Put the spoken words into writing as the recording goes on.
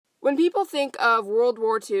When people think of World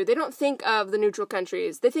War II, they don't think of the neutral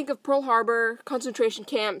countries. They think of Pearl Harbor, concentration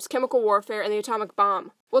camps, chemical warfare, and the atomic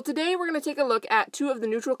bomb. Well, today we're going to take a look at two of the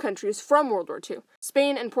neutral countries from World War II,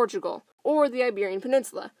 Spain and Portugal, or the Iberian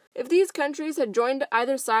Peninsula. If these countries had joined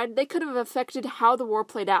either side, they could have affected how the war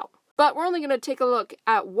played out. But we're only going to take a look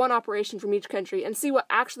at one operation from each country and see what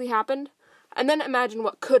actually happened, and then imagine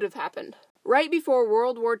what could have happened. Right before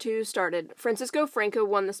World War II started, Francisco Franco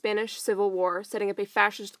won the Spanish Civil War, setting up a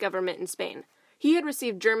fascist government in Spain. He had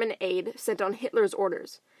received German aid sent on Hitler's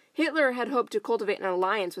orders. Hitler had hoped to cultivate an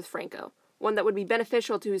alliance with Franco, one that would be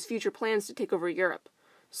beneficial to his future plans to take over Europe.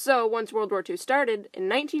 So, once World War II started, in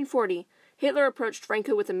 1940, Hitler approached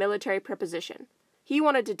Franco with a military proposition. He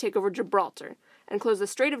wanted to take over Gibraltar, and close the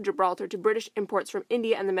Strait of Gibraltar to British imports from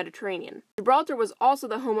India and the Mediterranean. Gibraltar was also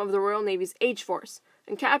the home of the Royal Navy's H-Force,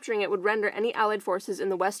 and capturing it would render any Allied forces in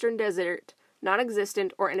the Western Desert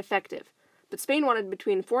non-existent or ineffective. But Spain wanted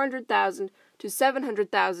between 400,000 to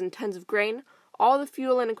 700,000 tons of grain, all the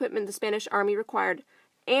fuel and equipment the Spanish army required,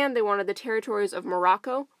 and they wanted the territories of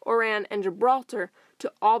Morocco, Oran, and Gibraltar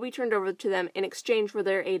to all be turned over to them in exchange for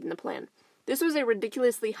their aid in the plan. This was a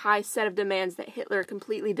ridiculously high set of demands that Hitler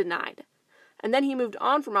completely denied. And then he moved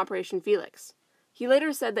on from Operation Felix. He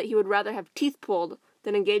later said that he would rather have teeth pulled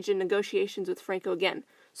than engage in negotiations with Franco again,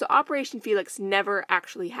 so Operation Felix never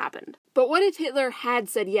actually happened. But what if Hitler had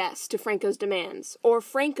said yes to Franco's demands, or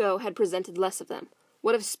Franco had presented less of them?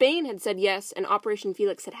 What if Spain had said yes and Operation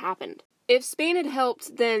Felix had happened? If Spain had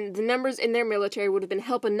helped, then the numbers in their military would have been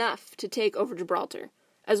help enough to take over Gibraltar.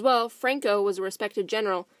 As well, Franco was a respected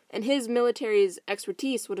general, and his military's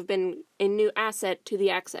expertise would have been a new asset to the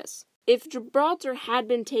Axis. If Gibraltar had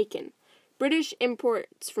been taken, British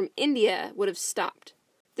imports from India would have stopped.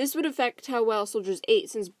 This would affect how well soldiers ate,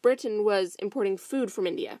 since Britain was importing food from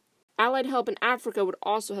India. Allied help in Africa would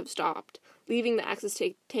also have stopped, leaving the Axis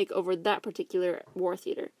to take over that particular war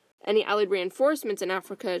theater. Any Allied reinforcements in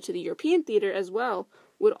Africa to the European theater as well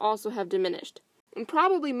would also have diminished. And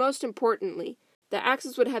probably most importantly, the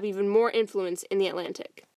Axis would have even more influence in the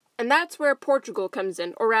Atlantic. And that's where Portugal comes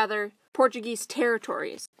in, or rather, Portuguese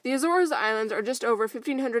territories. The Azores Islands are just over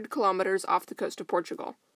 1,500 kilometers off the coast of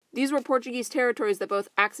Portugal. These were Portuguese territories that both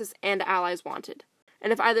Axis and Allies wanted.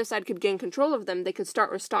 And if either side could gain control of them, they could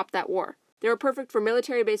start or stop that war. They were perfect for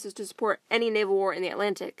military bases to support any naval war in the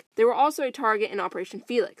Atlantic. They were also a target in Operation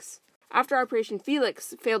Felix. After Operation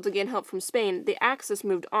Felix failed to gain help from Spain, the Axis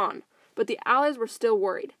moved on, but the Allies were still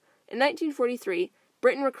worried. In 1943,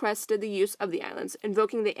 Britain requested the use of the islands,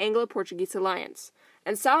 invoking the Anglo-Portuguese alliance,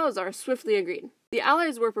 and Salazar swiftly agreed. The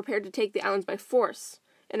Allies were prepared to take the islands by force,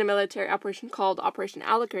 in a military operation called Operation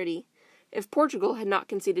Alacrity, if Portugal had not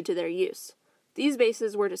conceded to their use. These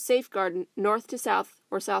bases were to safeguard north to south,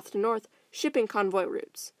 or south to north, shipping convoy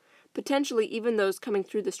routes, potentially even those coming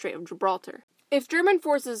through the Strait of Gibraltar. If German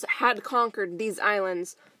forces had conquered these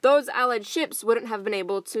islands, those Allied ships wouldn't have been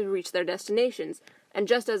able to reach their destinations, and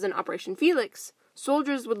just as in Operation Felix,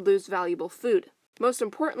 soldiers would lose valuable food. Most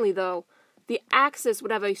importantly, though, the Axis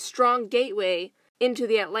would have a strong gateway into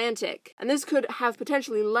the Atlantic, and this could have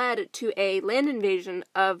potentially led to a land invasion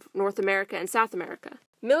of North America and South America.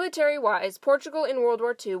 Military-wise, Portugal in World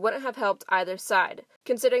War II wouldn't have helped either side,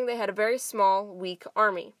 considering they had a very small, weak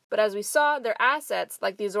army. But as we saw, their assets,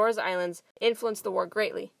 like the Azores Islands, influenced the war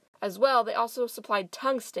greatly. As well, they also supplied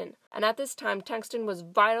tungsten, and at this time, tungsten was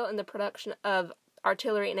vital in the production of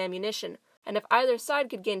artillery and ammunition, and if either side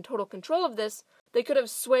could gain total control of this, they could have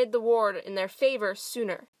swayed the war in their favor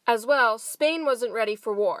sooner. As well, Spain wasn't ready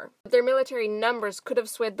for war, but their military numbers could have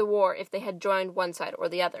swayed the war if they had joined one side or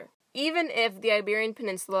the other. Even if the Iberian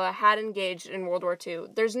Peninsula had engaged in World War II,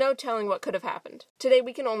 there's no telling what could have happened. Today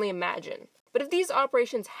we can only imagine. But if these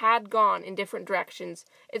operations had gone in different directions,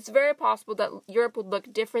 it's very possible that Europe would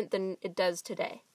look different than it does today.